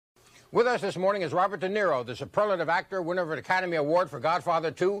With us this morning is Robert De Niro, the superlative actor, winner of an Academy Award for Godfather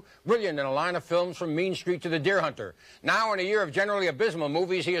 2, brilliant in a line of films from Mean Street to The Deer Hunter. Now, in a year of generally abysmal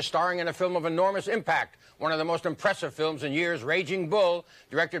movies, he is starring in a film of enormous impact, one of the most impressive films in years, Raging Bull,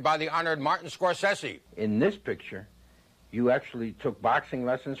 directed by the honored Martin Scorsese. In this picture, you actually took boxing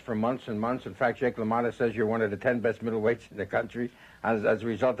lessons for months and months. In fact, Jake LaMotta says you're one of the 10 best middleweights in the country as a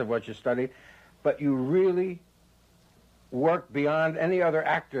result of what you studied. But you really worked beyond any other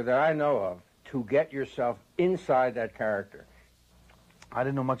actor that I know of to get yourself inside that character. I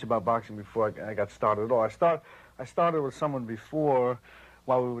didn't know much about boxing before I got started at all. I started with someone before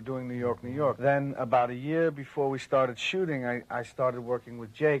while we were doing New York, New York. Then about a year before we started shooting, I started working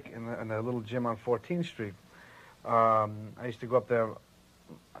with Jake in a little gym on 14th Street. I used to go up there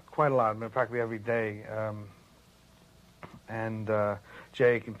quite a lot, practically every day.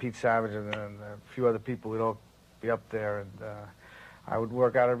 Jake and Pete Savage and a few other people would all be up there, and I would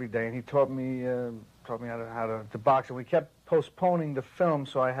work out every day, and he taught me how to box. And we kept postponing the film,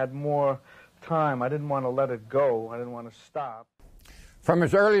 so I had more time. I didn't want to let it go. I didn't want to stop. From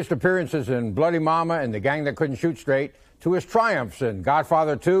his earliest appearances in Bloody Mama and The Gang That Couldn't Shoot Straight to his triumphs in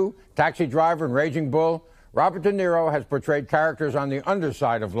Godfather 2, Taxi Driver, and Raging Bull, Robert De Niro has portrayed characters on the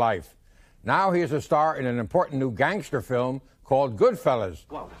underside of life. Now he is a star in an important new gangster film called Goodfellas.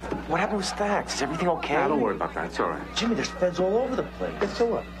 Whoa, what happened with Stacks? Is everything okay? Nah, don't worry about that. It's all right. Jimmy, there's feds all over the place. So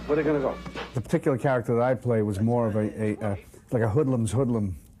what? Where are they going to go? The particular character that I play was more of like a hoodlum's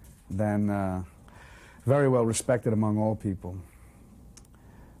hoodlum than very well respected among all people,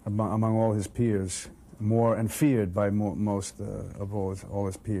 among all his peers, more and feared by most of all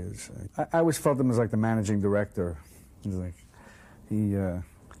his peers. I always felt him as like the managing director. He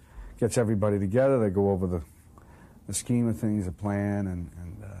gets everybody together. They go over the scheme of things, a plan,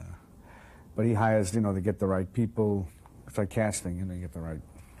 but he hires, to get the right people. It's like casting, you get the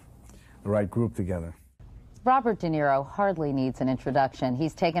right group together. Robert De Niro hardly needs an introduction.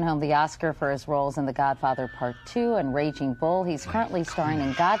 He's taken home the Oscar for his roles in The Godfather Part 2 and Raging Bull. He's currently starring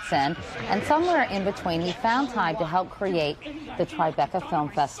in Godsend, and somewhere in between, he found time to help create the Tribeca Film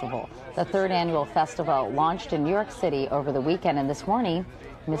Festival. The third annual festival launched in New York City over the weekend, and this morning,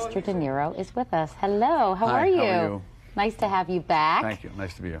 Mr. De Niro is with us. Hello, how are you? How are you? Nice to have you back. Thank you,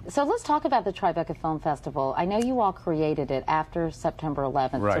 nice to be here. So let's talk about the Tribeca Film Festival. I know you all created it after September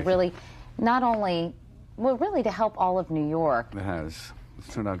 11th right. to really, not only, well, really to help all of New York. It has.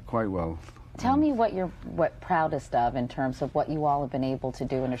 It's turned out quite well. Tell me what you're proudest of in terms of what you all have been able to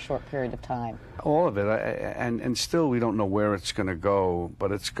do in a short period of time. All of it, and still we don't know where it's going to go,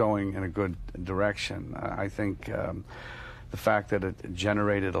 but it's going in a good direction. I think the fact that it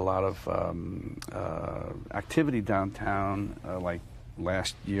generated a lot of activity downtown, like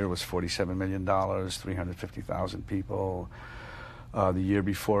last year was $47 million, 350,000 people. The year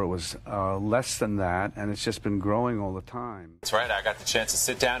before it was less than that, and it's just been growing all the time. That's right. I got the chance to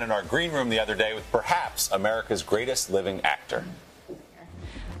sit down in our green room the other day with perhaps America's greatest living actor.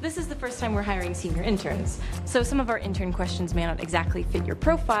 This is the first time we're hiring senior interns, so some of our intern questions may not exactly fit your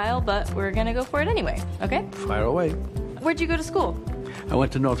profile, but we're going to go for it anyway, okay? Fire away. Where'd you go to school? I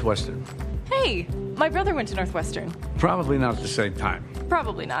went to Northwestern. Hey, my brother went to Northwestern. Probably not at the same time.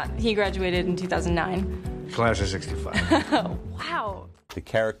 Probably not. He graduated in 2009. Class of 65. Oh, wow. The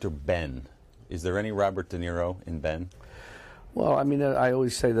character Ben. Is there any Robert De Niro in Ben? Well, I mean, I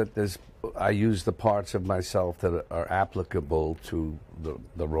always say that I use the parts of myself that are applicable to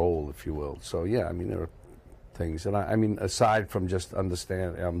the role, if you will. So, yeah, I mean, there are things. And I mean, aside from just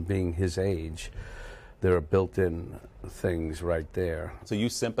being his age, there are built-in things right there. So you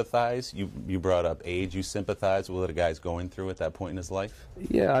sympathize? You brought up age. You sympathize with what a guy's going through at that point in his life?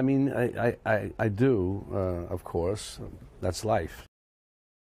 Yeah, I mean, I do, of course. That's life.